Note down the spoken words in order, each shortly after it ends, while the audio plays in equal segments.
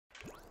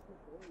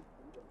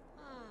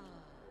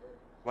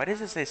Why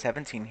does it say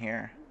 17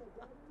 here?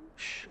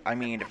 Shh, I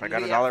mean, if I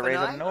got a dollar raise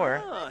out of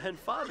nowhere. Ah, and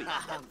Fabi.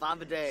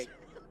 Bombadil.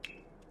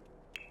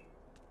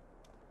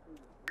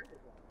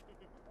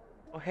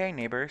 Oh, hey,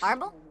 neighbors.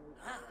 Arble?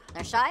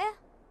 Narshaya?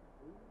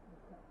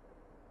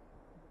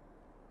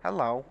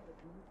 Hello.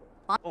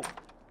 Oh,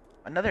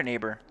 another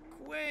neighbor.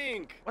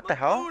 Quink. What the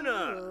hell?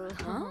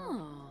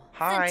 Oh.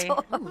 Hi.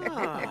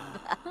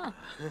 Ah.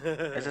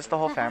 Is this the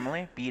whole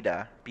family?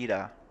 Bida,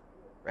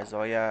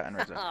 Rezoya, and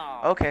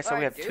Rezoya. Okay, so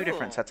we have two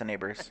different sets of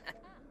neighbors.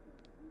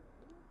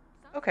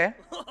 Okay.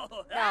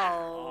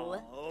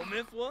 No. Oh,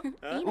 Mifwa.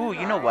 Ooh,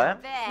 you know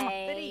what?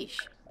 Bae.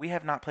 We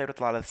have not played with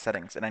a lot of the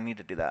settings, and I need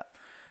to do that.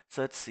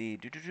 So let's see.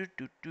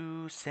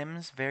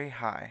 Sims very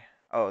high.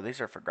 Oh,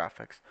 these are for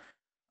graphics.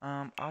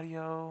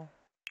 Audio,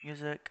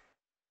 music.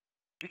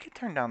 We could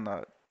turn down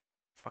the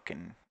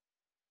fucking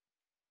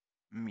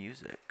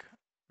music.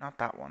 Not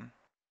that one.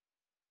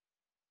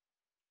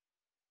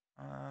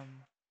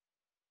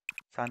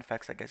 Sound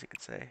effects, I guess you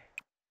could say.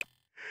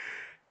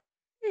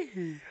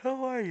 Hey,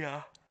 how are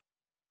ya?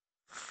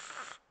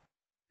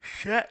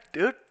 Shit,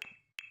 dude.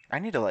 I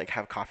need to like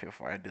have coffee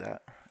before I do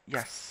that.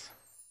 Yes.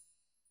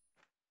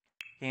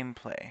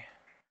 Gameplay.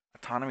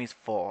 Autonomy's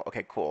full.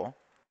 Okay, cool.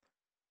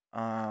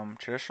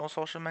 Traditional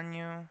social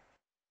menu.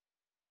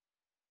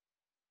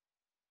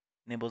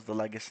 Enables the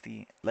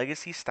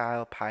legacy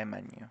style pie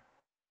menu.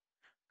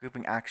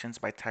 Grouping actions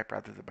by type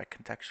rather than by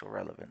contextual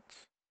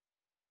relevance.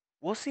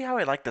 We'll see how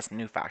I like this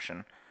new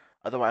fashion.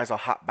 Otherwise, I'll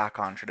hop back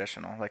on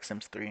traditional, like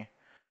Sims 3.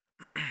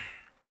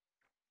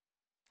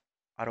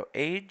 Auto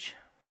age.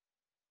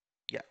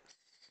 Yes.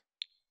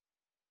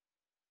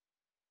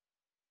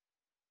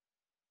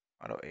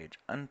 Auto age.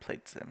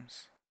 Unplayed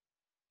Sims.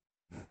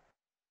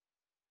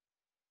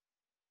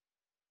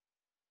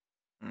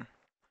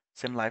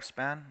 Sim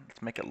lifespan.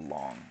 Let's make it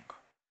long.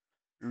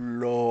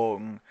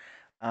 Long.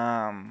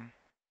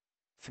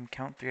 Sim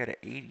count 3 out of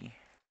 80.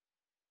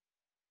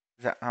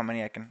 Is that how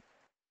many I can?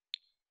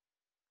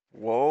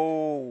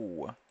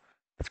 Whoa.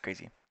 That's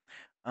crazy.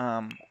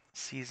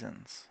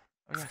 Seasons.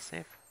 Oh yeah,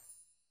 save.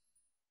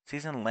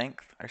 Season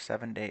length are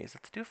 7 days.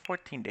 Let's do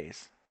 14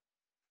 days.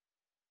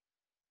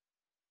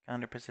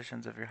 Calendar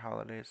positions of your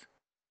holidays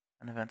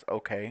and events.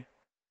 Okay.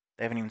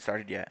 They haven't even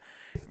started yet.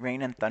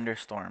 Rain and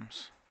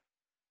thunderstorms.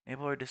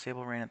 Enable or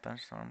disable rain and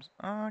thunderstorms.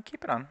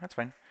 Keep it on. That's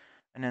fine.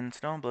 And then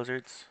snow and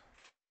blizzards.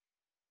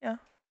 Yeah.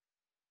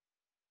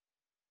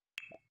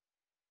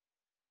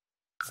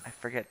 I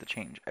forget to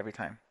change every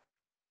time.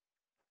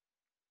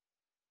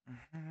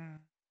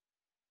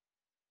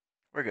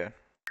 We're good.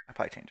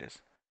 Apply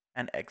changes.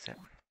 And exit.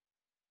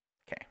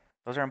 Okay.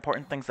 Those are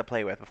important things to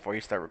play with before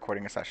you start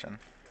recording a session.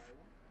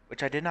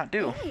 Which I did not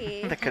do.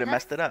 Hey. That could have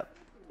messed it up.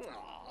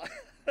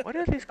 What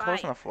are these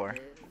clothes on the floor?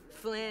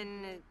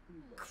 Flynn.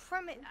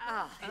 Crummet.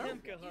 Ah.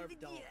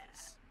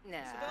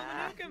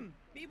 Nah.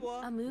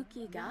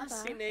 Amuki Gaba.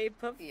 Sine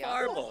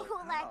Pafarbo.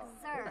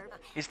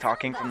 He's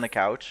talking from the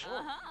couch.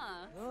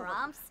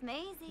 From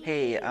Smazy.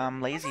 Hey,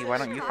 Lazy, why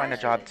don't you find a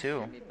job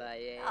too?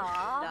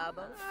 Aw.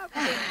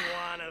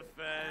 Wanna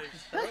fish.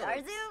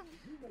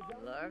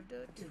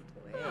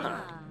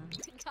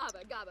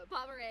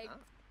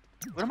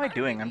 What am I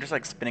doing? I'm just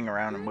like spinning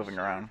around and moving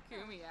around.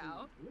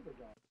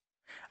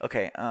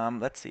 Okay,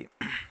 let's see.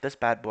 This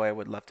bad boy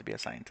would love to be a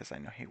scientist. I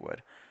know he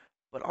would.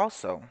 But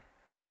also,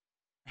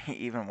 he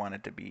even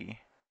wanted to be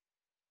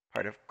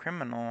part of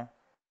criminal.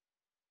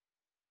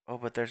 Oh,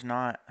 but there's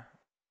not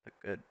the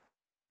good.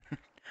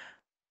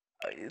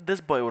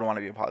 This boy would want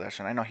to be a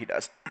politician. I know he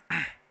does.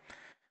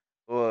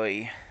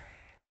 Boy.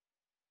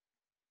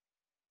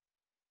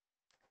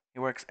 He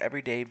works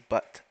every day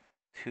but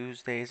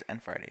Tuesdays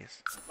and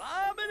Fridays.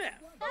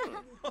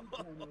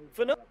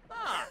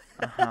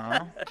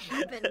 Uh-huh.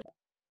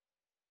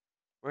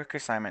 Work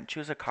assignment.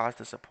 Choose a cause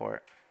to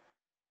support.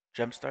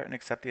 Jumpstart and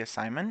accept the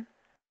assignment?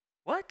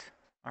 What?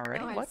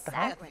 Already? What the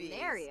hell?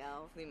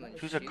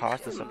 Choose a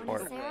cause to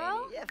support.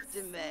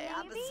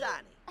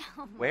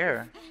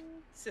 Where?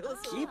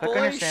 Click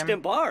on your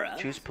sim.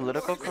 Choose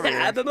political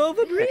career.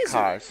 Pick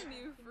cause.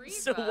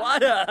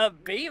 Sawada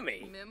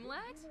Beamy.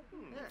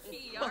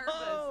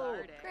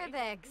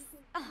 Krivix.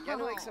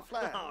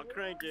 Oh,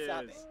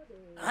 crankers.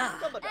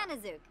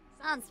 Anazuk.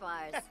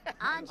 Answars.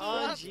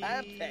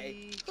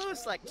 Anji.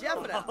 Who's like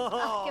Jeffna?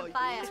 Oh,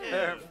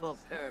 Purple.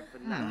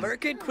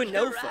 Merkid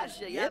Quinofa.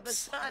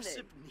 Yips.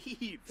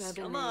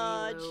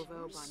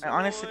 I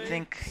honestly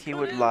think he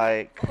would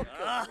like...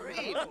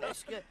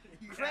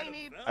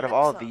 Out of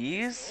all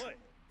these...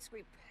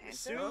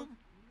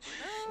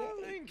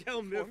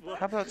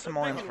 How about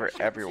simoleons for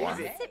everyone?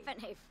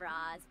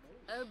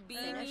 A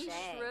beamy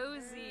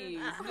Shrozy.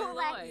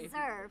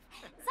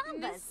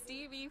 Zombas.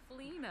 Stevie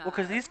Flina. Well,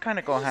 because these kind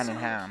of go hand in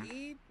hand.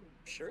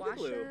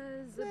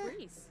 Washa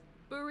Zabrice.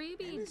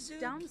 Baribi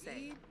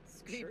Domse.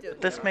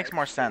 This makes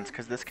more sense,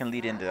 because this can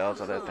lead into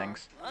those other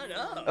things.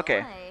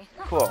 Okay,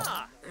 cool.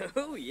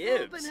 Oh,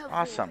 Yibs.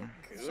 Awesome.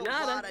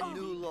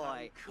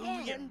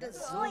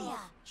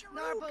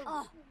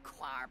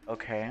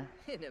 Okay.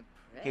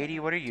 Katie,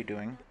 what are you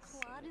doing?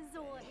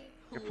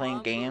 You're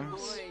playing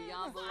games?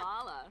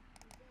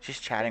 She's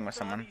chatting with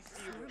someone.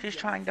 She's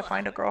trying to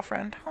find a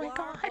girlfriend. Oh my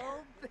god.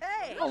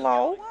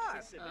 Hello?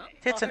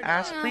 Tits and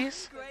ass,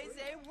 please?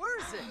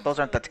 Those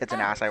aren't the tits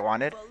and ass I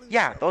wanted.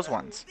 Yeah, those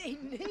ones.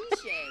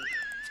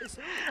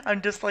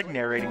 I'm just like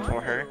narrating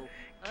for her.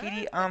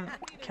 Katie,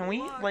 can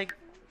we like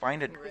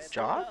find a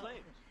job?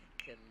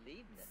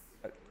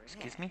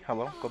 Excuse me?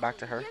 Hello? Go back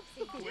to her.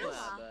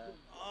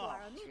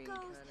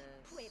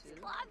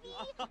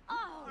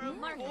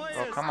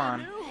 Oh, come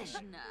on.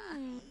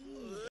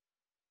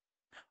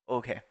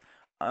 Okay.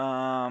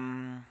 What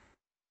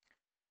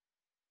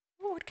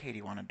would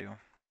Katie want to do?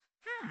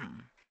 Hmm.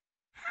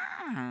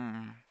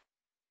 Hmm.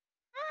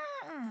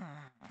 Hmm.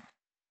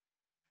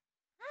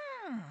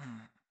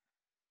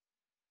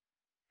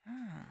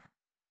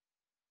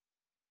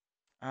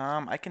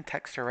 Hmm. I can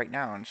text her right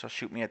now and she'll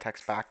shoot me a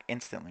text back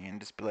instantly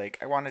and just be like,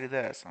 I want to do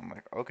this. I'm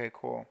like, okay,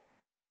 cool.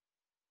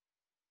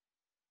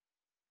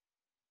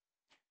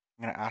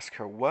 I'm gonna ask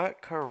her,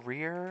 what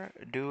career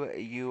do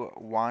you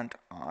want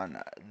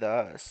on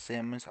The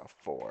Sims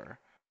 4?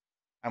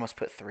 I almost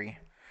put 3.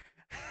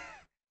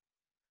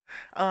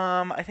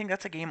 I think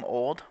that's a game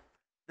old.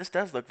 This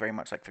does look very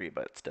much like 3,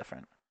 but it's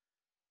different.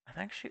 I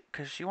think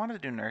cause she wanted to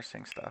do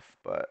nursing stuff,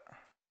 but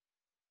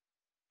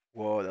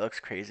whoa, that looks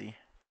crazy.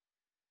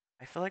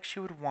 I feel like she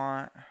would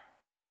want,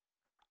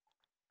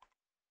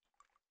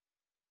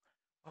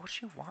 what would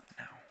she want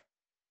now?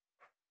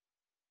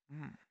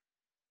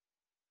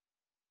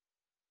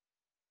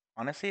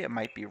 Honestly, it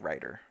might be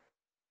writer.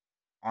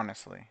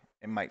 Honestly,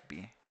 it might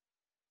be.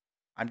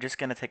 I'm just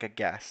gonna take a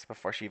guess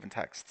before she even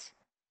texts.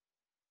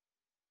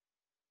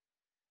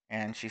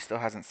 And she still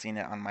hasn't seen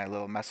it on my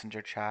little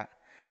messenger chat.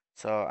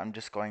 So I'm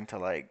just going to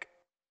like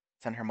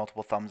send her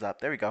multiple thumbs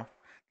up. There we go.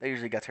 That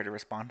usually gets her to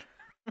respond.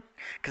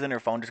 Because then her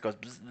phone just goes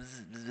bzz,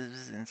 bzz, bzz,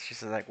 bzz, and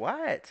she's like,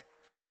 what?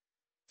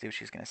 See what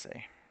she's gonna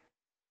say.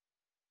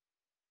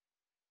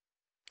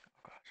 Oh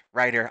gosh.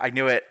 Writer, I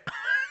knew it.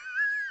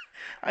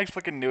 I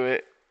fucking knew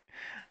it.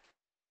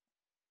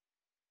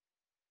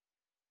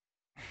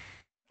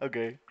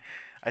 Okay.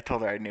 I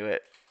told her I knew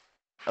it.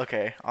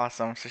 Okay,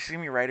 awesome. So she's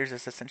gonna be writer's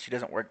assistant. She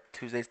doesn't work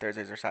Tuesdays,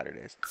 Thursdays, or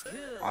Saturdays.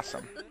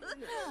 Awesome.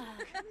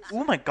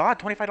 Oh my god,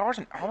 $25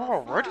 an hour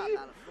already?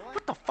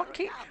 What the fuck?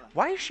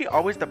 Why is she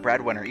always the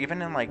breadwinner,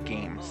 even in like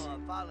games?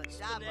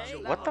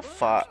 What the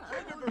fuck?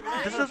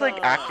 This is like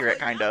accurate,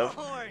 kind of.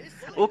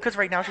 Well, because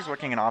right now she's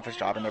working an office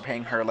job and they're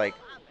paying her like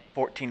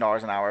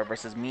 $14 an hour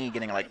versus me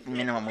getting like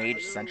minimum wage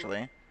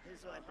essentially.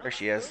 There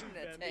she is.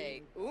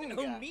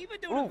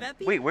 Ooh,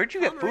 wait, where'd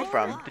you get food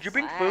from? Did you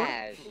bring food?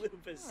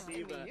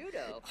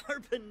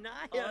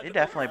 They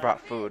definitely brought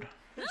food.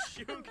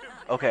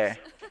 Okay.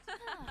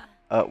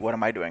 What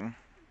am I doing?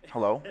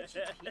 Hello?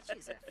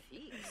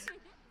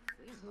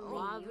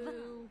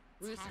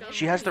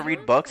 She has to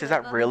read books? Is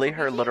that really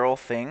her literal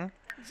thing?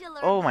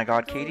 Oh my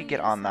god, Katie, get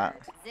on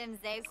that.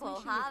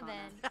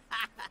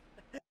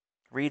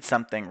 Read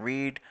something.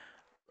 Read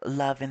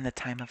Love in the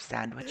Time of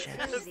Sandwiches.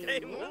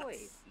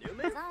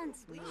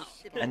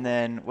 And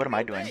then, what am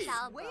I doing?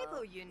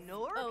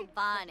 Oh,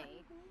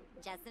 Bonnie.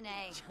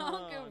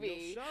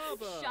 Chonkavi.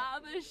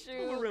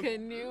 Shabashu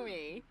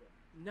Kanumi.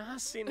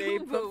 Nasine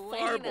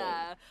Pafarbo.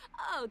 Buena.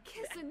 Oh,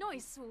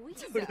 Kissanoi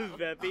Sweeto.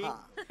 Vepi.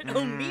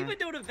 Oh, Miva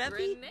Dota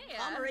Vepi.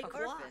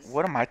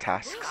 What are my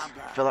tasks?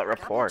 Fill out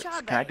reports.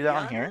 Can I do that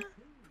on here?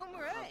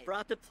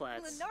 Brought the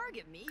plats.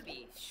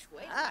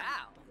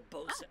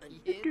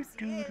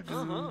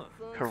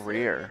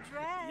 Career.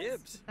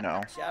 Yibs.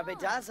 No.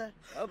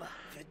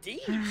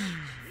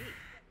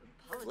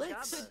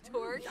 Flicks.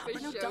 Torque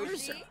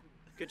Fashoshi.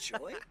 Good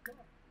choice.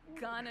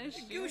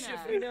 Ganashuna.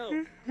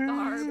 Gushafino.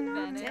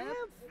 Barbenef.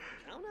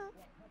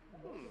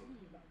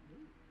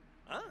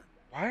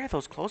 Why are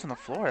those clothes on the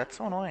floor? That's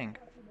so annoying.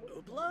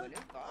 Ubla?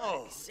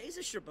 Oh, Seiza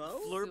Sherbo?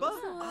 Flurba?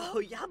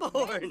 Oh,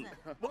 Yabahorn.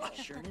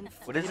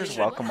 What is this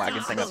welcome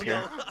wagon thing up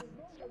here?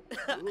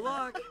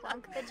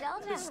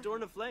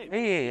 Storm of Flame.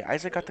 Hey,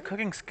 Isaac got the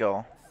cooking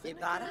skill.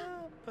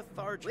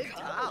 Pathargic.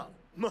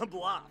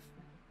 Mabloff.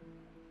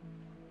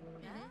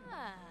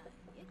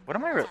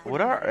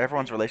 What are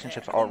everyone's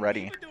relationships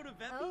already?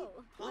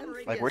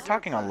 Like, we're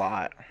talking a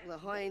lot.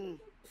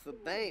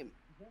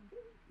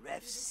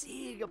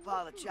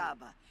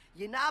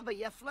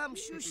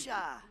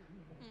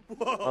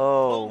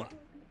 Oh.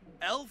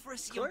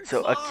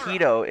 So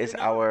Akito is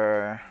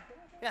our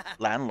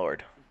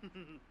landlord.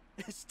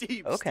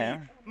 Steve. Okay.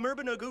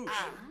 Merbanagoosh.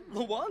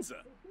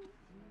 Lawanza.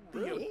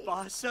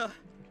 Basa.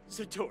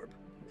 Satorb.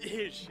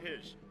 Hish.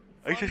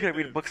 Are you just gonna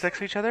read books next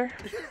to each other?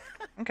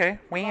 Okay,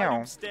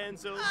 wow.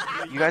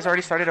 You guys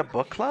already started a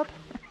book club?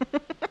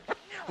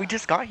 We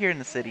just got here in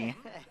the city.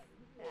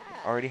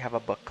 Already have a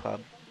book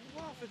club.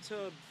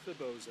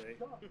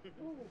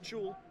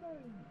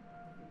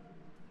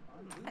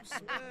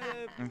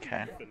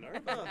 Okay.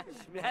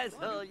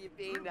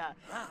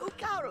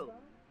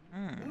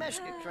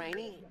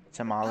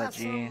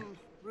 Etymology.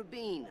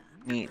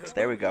 Neat.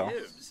 There we go.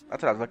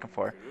 That's what I was looking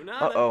for.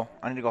 Uh-oh.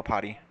 I need to go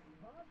potty.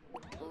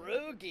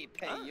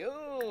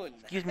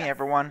 Excuse me,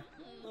 everyone.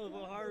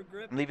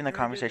 I'm leaving the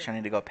conversation. I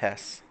need to go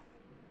piss.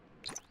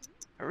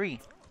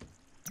 Hurry.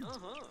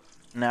 Uh-huh.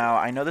 Now,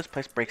 I know this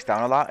place breaks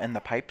down a lot in the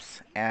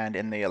pipes and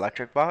in the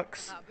electric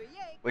box,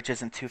 which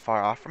isn't too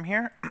far off from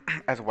here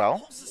as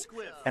well.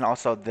 And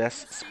also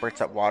this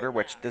spurts up water,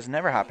 which does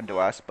never happen to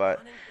us,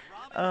 but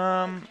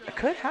it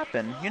could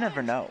happen. You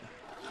never know.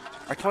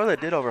 Our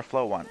toilet did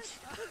overflow once.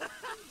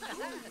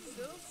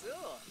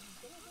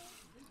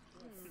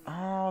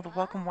 Oh, the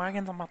welcome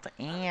wagon's about to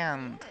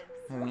end.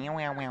 Meow,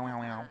 meow, meow,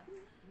 meow, meow.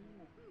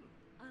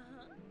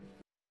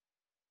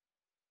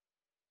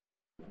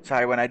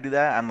 Sorry, when I do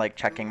that, I'm like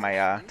checking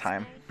my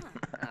time.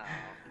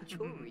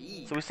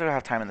 So we still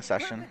have time in the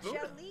session.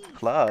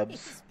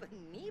 Clubs?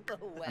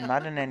 I'm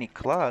not in any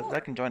clubs. I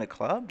can join a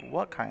club?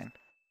 What kind?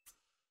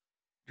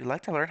 Would you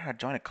like to learn how to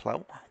join a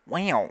club?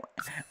 Wow.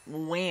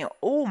 Wow.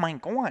 Oh my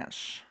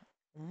gosh.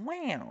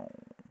 Wow.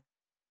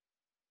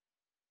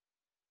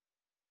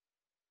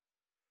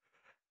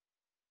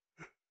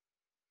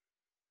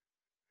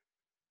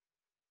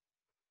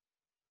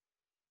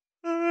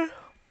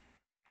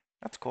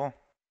 That's cool.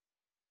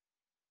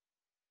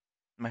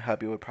 My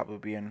hubby would probably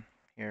be in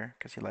here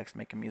because he likes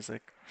making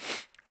music.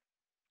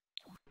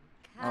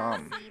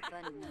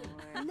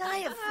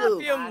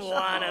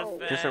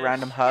 Just a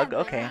random hug?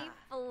 Okay.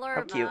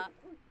 How cute.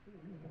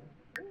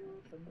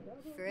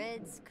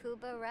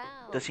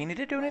 Does he need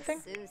to do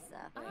anything?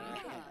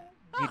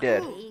 He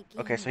did.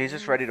 Okay, so he's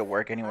just ready to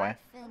work anyway.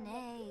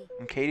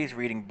 And Katie's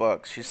reading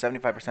books. She's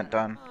 75%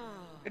 done.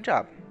 Good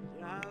job.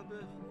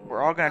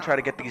 We're all gonna try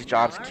to get these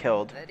jobs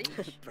killed.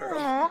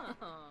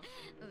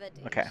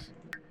 Okay.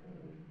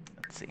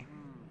 Let's see.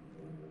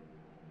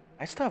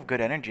 I still have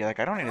good energy. Like,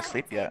 I don't need to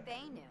sleep yet.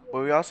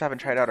 But we also haven't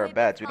tried out our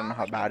beds. We don't know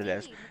how bad it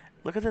is.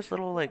 Look at this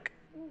little, like,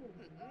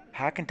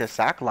 pack into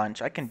sack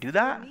lunch. I can do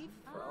that?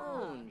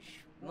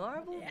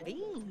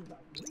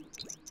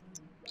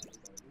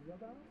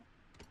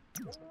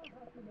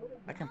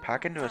 I can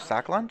pack into a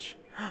sack lunch?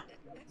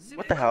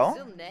 What the hell?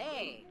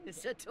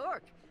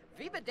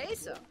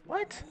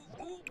 What?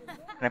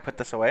 Can I put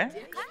this away?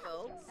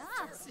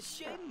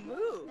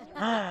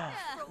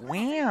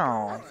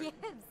 Wow.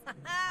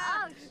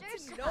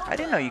 I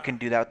didn't know you can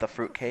do that with the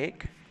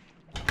fruitcake.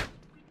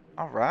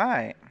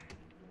 Alright.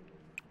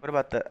 What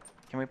about the...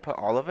 Can we put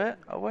all of it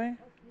away?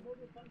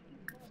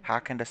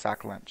 Pack into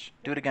sack lunch.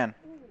 Do it again.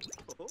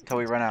 Until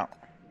we run out.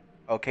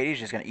 Oh, Katie's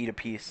just gonna eat a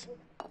piece.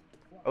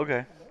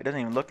 Okay. It doesn't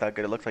even look that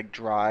good. It looks like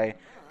dry,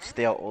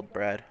 stale old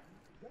bread.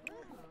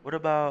 What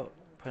about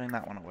putting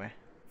that one away?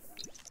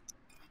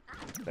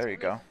 There you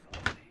go.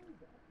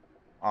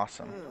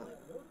 Awesome.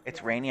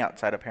 It's rainy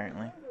outside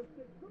apparently.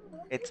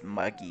 It's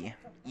muggy.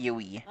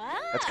 Ewy.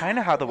 That's kind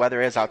of how the weather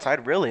is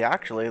outside, really,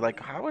 actually. Like,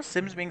 how is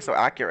Sims being so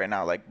accurate right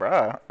now? Like,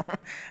 bruh.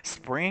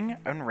 Spring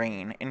and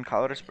rain in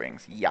Colorado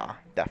Springs. Yeah,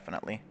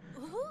 definitely.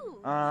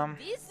 I'm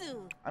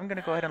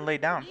gonna go ahead and lay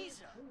down.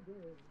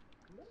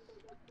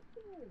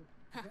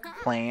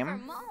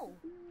 Flame.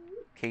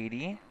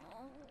 Katie.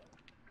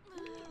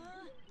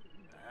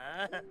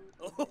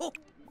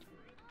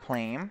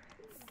 Flame.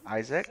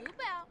 Isaac.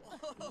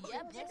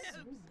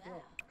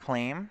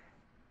 Flame.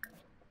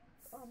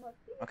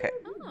 Okay.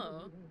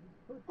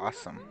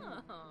 Awesome.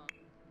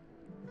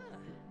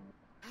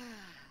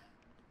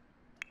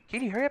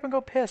 Katie, hurry up and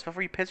go piss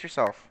before you piss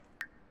yourself.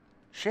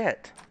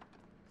 Shit.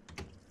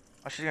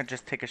 Oh, she's gonna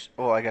just take a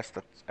oh, I guess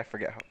that's... I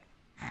forget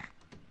how...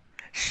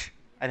 Shh.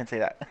 I didn't say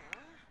that.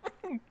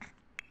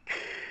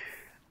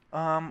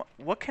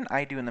 What can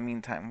I do in the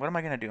meantime? What am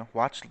I gonna do?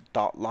 Watch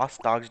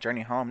Lost Dog's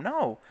Journey Home?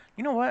 No!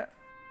 You know what?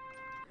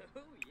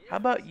 How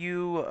about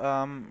you,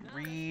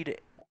 read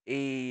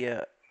a...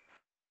 are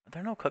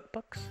there no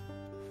cookbooks?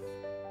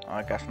 Oh,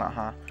 I guess not,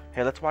 huh?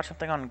 Hey, let's watch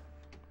something on...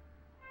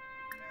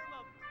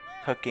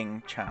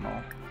 Cooking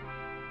channel.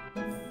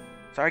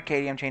 Sorry,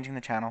 Katie, I'm changing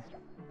the channel.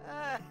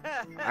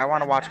 I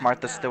want to watch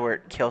Martha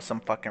Stewart kill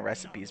some fucking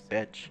recipes,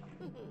 bitch.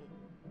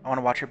 I want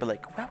to watch her be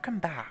like, welcome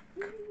back.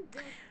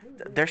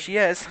 There she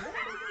is.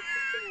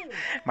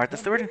 Martha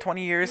Stewart in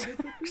 20 years.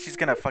 She's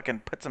gonna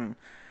fucking put some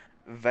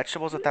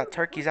vegetables with that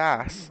turkey's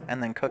ass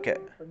and then cook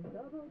it.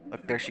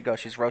 Look, there she goes.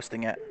 She's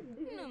roasting it.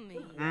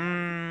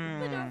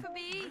 Mmm.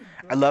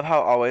 I love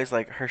how always,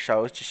 like, her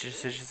shows,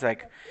 she's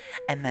like,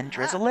 and then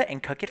drizzle it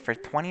and cook it for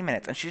 20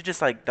 minutes. And she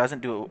just, like,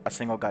 doesn't do a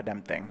single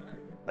goddamn thing.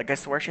 Like, I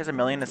swear she has a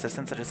million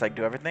assistants that just, like,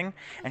 do everything.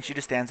 And she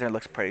just stands there and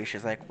looks pretty.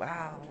 She's like,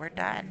 wow, we're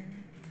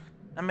done.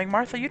 I'm like,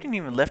 Martha, you didn't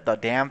even lift a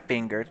damn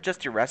finger. It's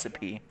just your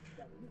recipe.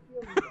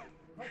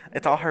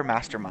 It's all her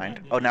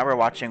mastermind. Oh, now we're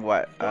watching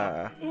what?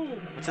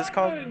 What's this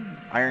called?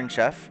 Iron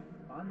Chef?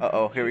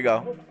 Uh-oh, here we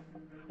go.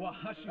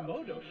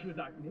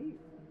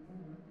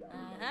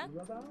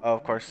 Oh,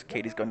 of course,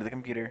 Katie's going to the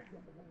computer.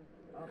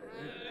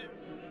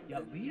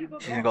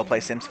 She's gonna go play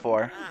Sims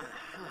 4.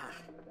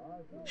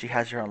 She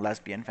has her own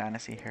lesbian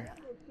fantasy here.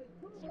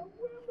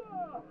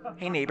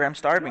 Hey neighbor, I'm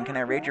starving. Can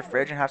I raid your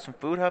fridge and have some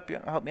food? Help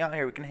me out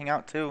here. We can hang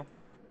out too.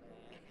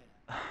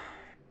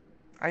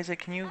 Isaac,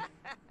 can you,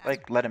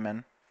 like, let him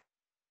in?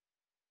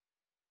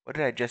 What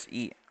did I just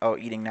eat? Oh,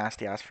 eating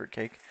nasty ass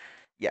fruitcake.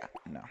 Yeah,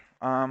 no.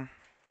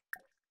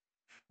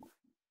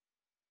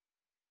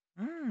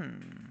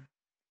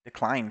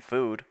 Decline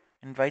food.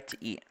 Invite to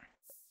eat.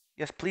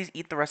 Yes, please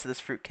eat the rest of this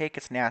fruitcake.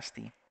 It's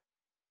nasty.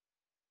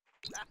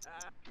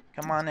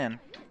 Come on in.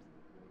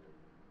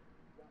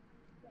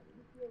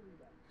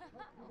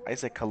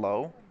 Isaac,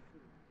 hello?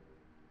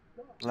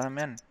 Let him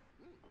in.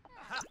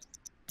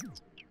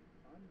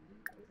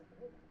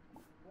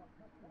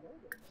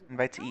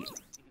 Invite to eat.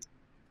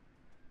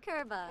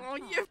 Curva. Oh,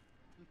 yeah.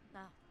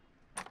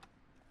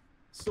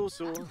 So.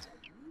 Zibora?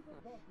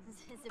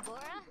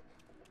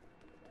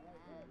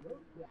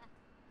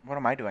 What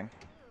am I doing?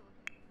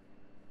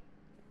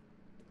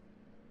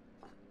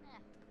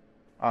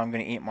 Oh, I'm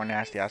gonna eat more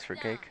nasty ass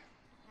fruitcake.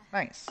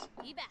 Nice.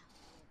 Iba.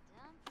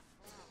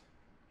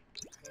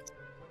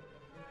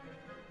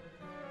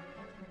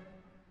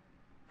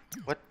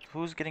 What?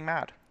 Who's getting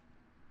mad?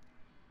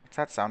 What's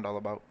that sound all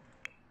about?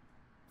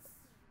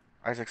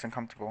 Isaac's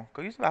uncomfortable.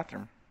 Go use the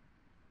bathroom.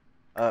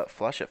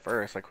 Flush it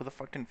first. Like, who the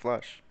fuck didn't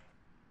flush?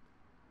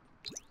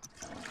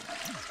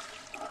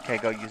 Okay,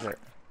 go use it.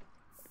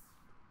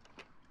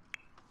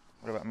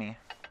 What about me?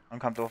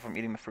 Uncomfortable from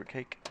eating the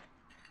fruitcake?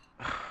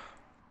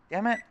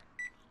 Damn it.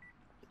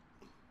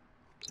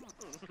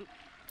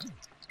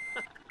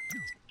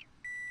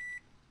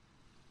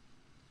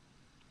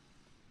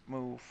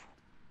 Move.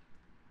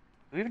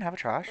 Do we even have a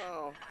trash?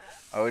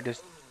 Oh, we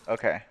just...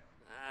 Okay.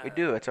 We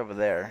do. It's over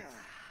there.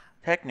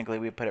 Technically,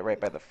 we put it right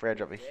by the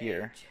fridge over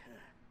here.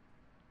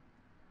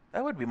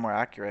 That would be more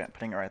accurate,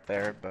 putting it right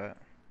there, but...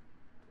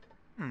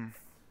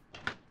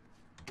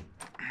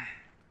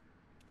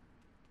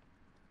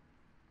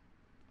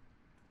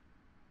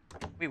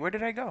 Wait, where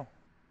did I go?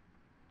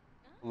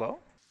 Hello?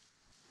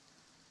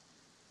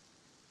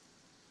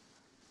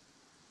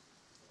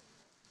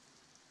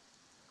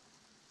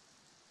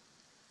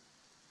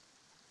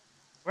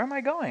 Where am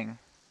I going?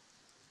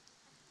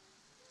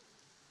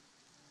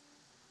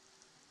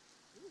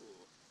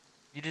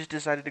 You just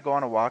decided to go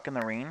on a walk in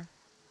the rain?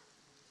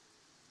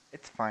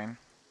 It's fine.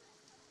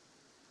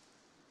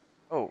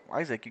 Oh,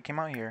 Isaac, you came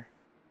out here.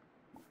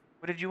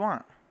 What did you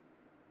want?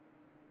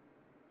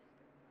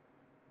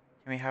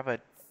 Can we have a...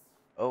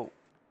 Oh,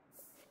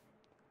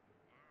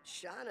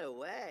 Shine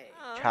away.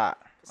 chat.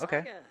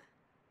 Okay.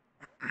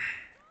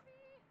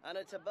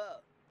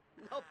 Anatabo.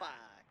 No pa.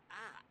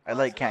 I,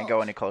 like, can't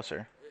go any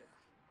closer.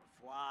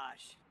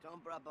 Fwash.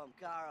 Tombra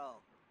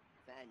Bumcaro.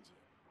 Fanji.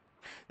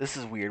 This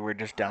is weird. We're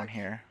just down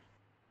here.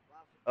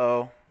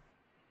 Oh.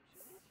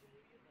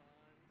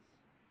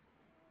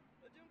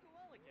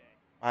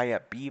 Buy a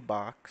B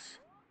box.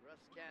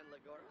 Ruscan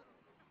Lagora.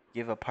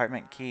 Give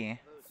apartment key.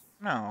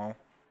 No.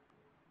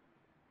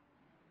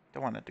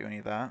 Don't want to do any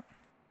of that.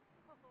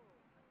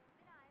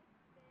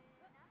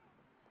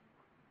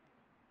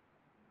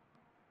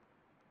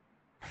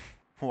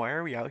 Why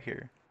are we out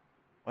here?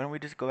 Why don't we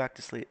just go back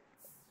to sleep?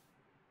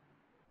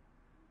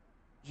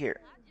 Here.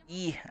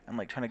 I'm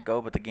like trying to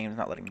go, but the game's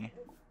not letting me.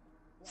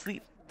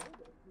 Sleep.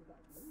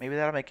 Maybe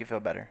that'll make you feel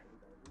better.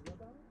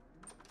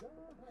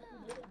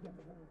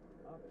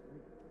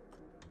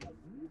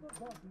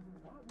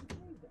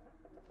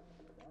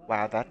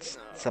 Wow, that's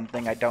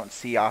something I don't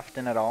see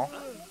often at all.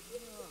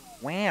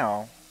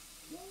 Wow.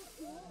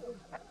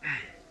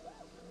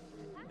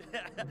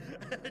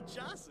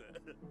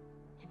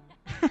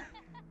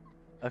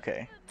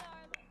 Okay.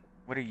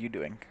 What are you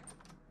doing?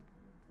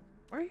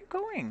 Where are you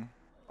going?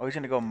 Oh, he's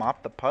gonna go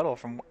mop the puddle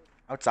from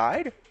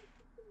outside?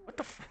 What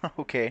the f-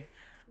 Okay.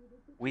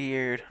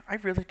 Weird. I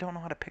really don't know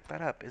how to pick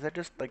that up. Is that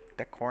just like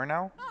decor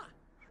now?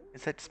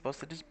 Is that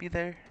supposed to just be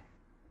there?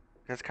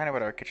 That's kind of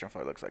what our kitchen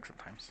floor looks like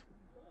sometimes.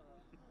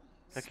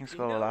 Cooking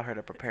skill will allow her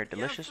to prepare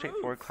delicious,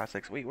 straightforward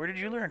classics. Wait, where did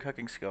you learn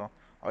cooking skill?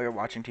 Oh, you're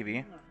watching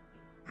TV?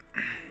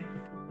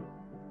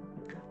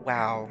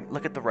 Wow,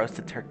 look at the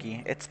roasted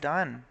turkey. It's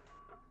done.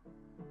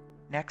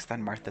 Next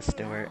on Martha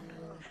Stewart,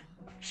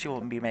 she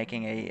will be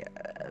making a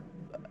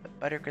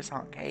butter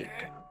croissant cake.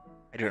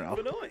 I don't know.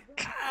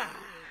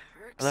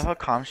 I love how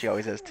calm she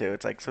always is too.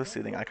 It's like so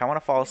soothing. Like I want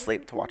to fall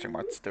asleep to watching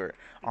Martha Stewart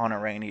on a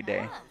rainy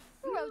day.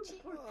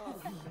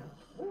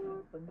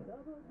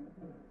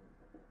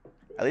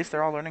 At least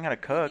they're all learning how to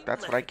cook.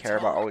 That's what I care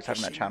about always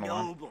having that channel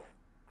on.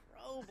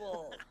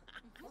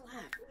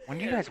 When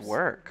do you guys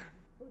work?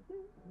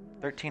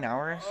 13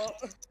 hours?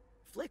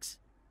 Flicks.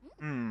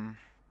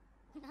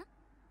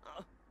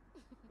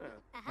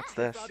 What's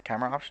this?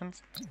 Camera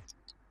options?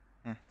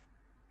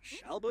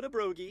 Shalbota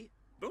Brogi.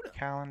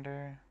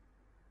 Calendar.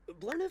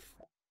 Blurnif.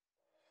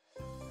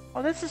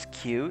 Oh, this is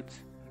cute.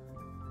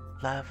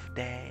 Love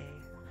day.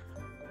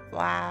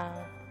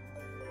 Wow.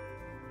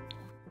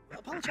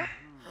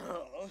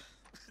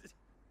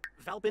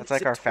 That's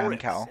like our fan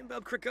cow.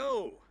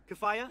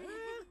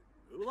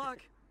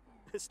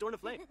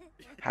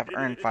 Have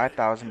earned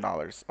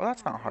 $5,000. Oh,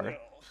 that's not hard.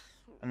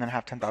 And then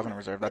have 10,000 in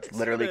reserve. That's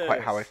literally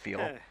quite how I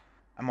feel.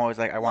 I'm always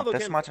like, I want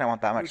this much and I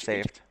want that much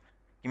saved.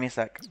 Give me a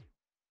sec.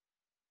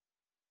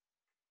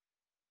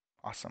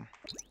 Awesome.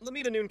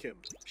 Lamita Noonkim.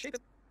 Shape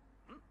it.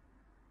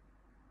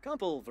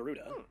 Compel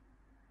Varuda.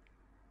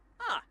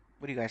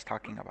 What are you guys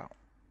talking about?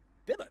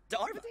 Billa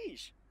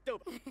Darvatish.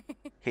 Dope.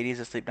 Katie's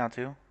asleep now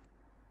too?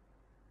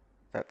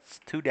 That's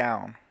 2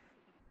 down.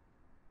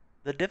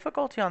 The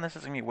difficulty on this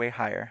is going to be way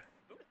higher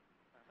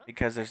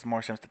because there's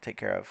more sims to take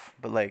care of.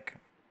 But, like,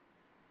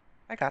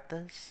 I got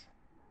this.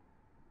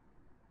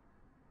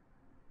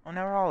 Oh,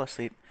 now we're all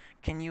asleep.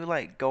 Can you,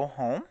 like, go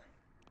home?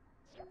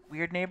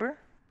 Weird neighbor?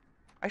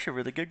 I should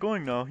really get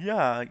going now.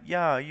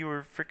 Yeah, you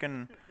were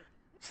freaking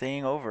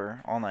staying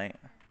over all night.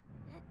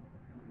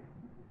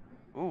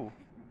 Ooh,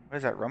 what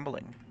is that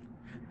rumbling?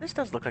 This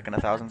does look like an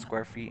 1,000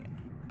 square feet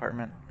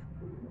apartment.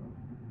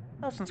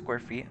 1,000 square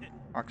feet,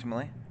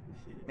 approximately.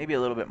 Maybe a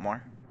little bit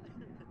more.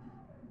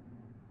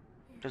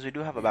 Because we do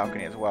have a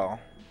balcony as well.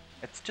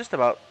 It's just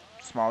about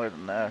smaller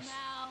than this.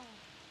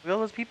 Look at all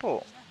those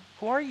people.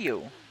 Who are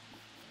you?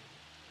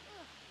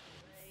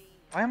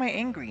 Why am I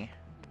angry?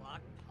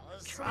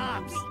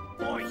 Drops.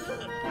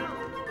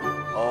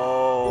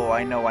 Oh,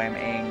 I know why I'm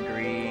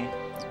angry.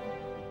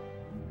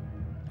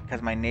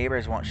 Because my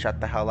neighbors won't shut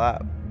the hell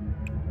up.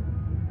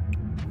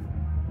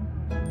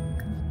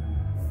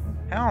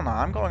 Hell no,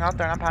 I'm going out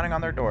there and I'm pounding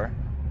on their door.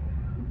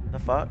 The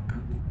fuck?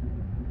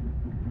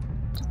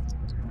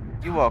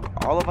 You woke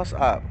all of us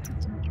up.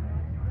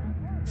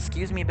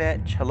 Excuse me,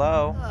 bitch.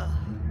 Hello?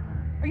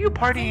 Are you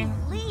partying?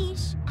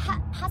 Leash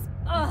has.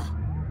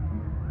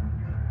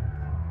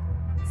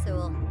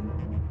 Soul.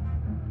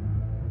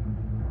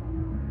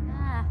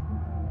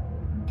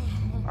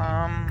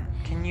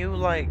 Can you,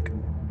 like,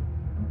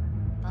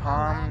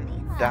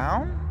 calm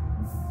down?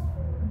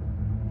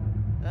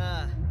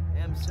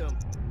 Emsum.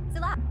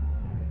 Zala.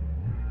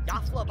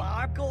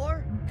 Yaflabar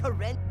Gor,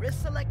 Karent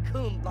Risalek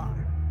Kumbar,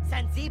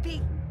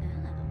 Sanzibi,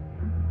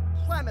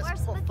 Clemis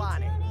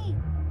Fofani,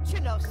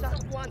 Chinosa,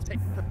 Wantik,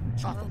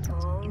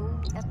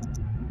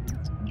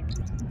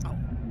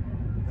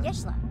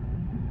 Yeshla.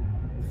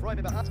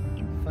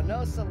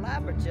 Fanosa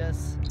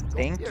Lavergus.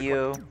 Thank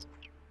you.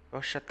 Go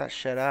shut that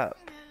shit up.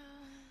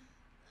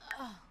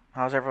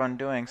 How's everyone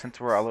doing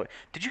since we're all...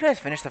 Did you guys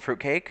finish the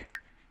fruitcake?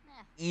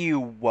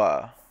 Ew.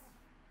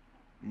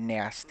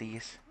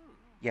 Nasties.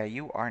 Yeah,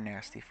 you are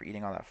nasty for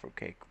eating all that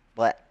fruitcake.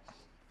 But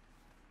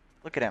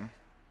look at him.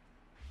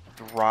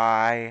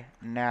 Dry,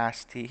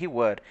 nasty. He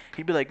would.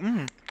 He'd be like,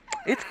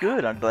 it's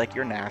good. I'd be like,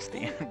 you're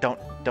nasty.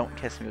 Don't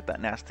kiss me with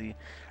that nasty,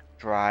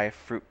 dry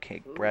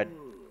fruitcake bread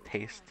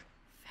taste.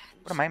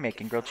 What am I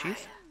making? Grilled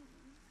cheese?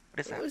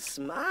 What is that?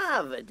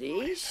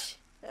 Usmavadish.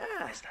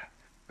 What is that?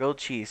 Grilled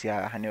cheese.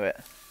 Yeah, I knew it.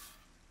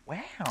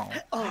 Wow.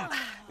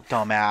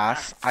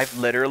 Dumbass. I've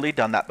literally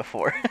done that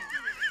before.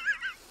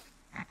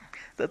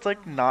 That's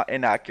like not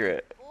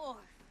inaccurate.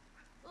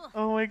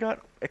 Oh my god.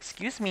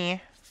 Excuse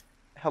me.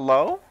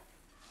 Hello?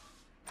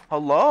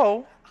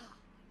 Hello?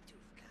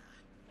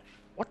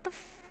 What the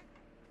f...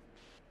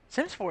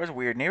 Sims 4 is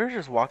weird. Neighbors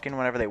just walk in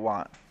whenever they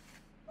want.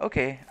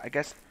 Okay, I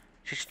guess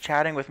she's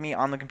chatting with me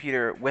on the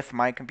computer with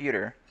my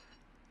computer.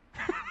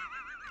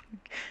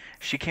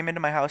 She came into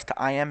my house to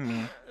IM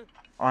me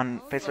on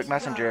Facebook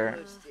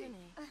Messenger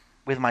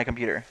with my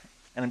computer.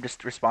 And I'm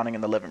just responding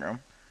in the living room.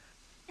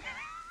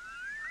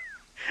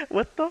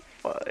 What the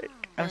fuck?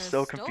 I'm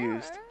so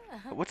confused.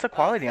 What's the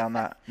quality on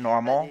that?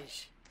 Normal?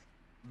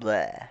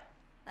 Bleh.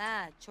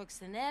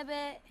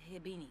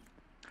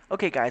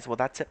 Okay guys, well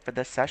that's it for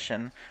this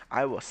session.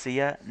 I will see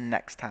ya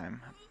next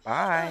time.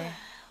 Bye.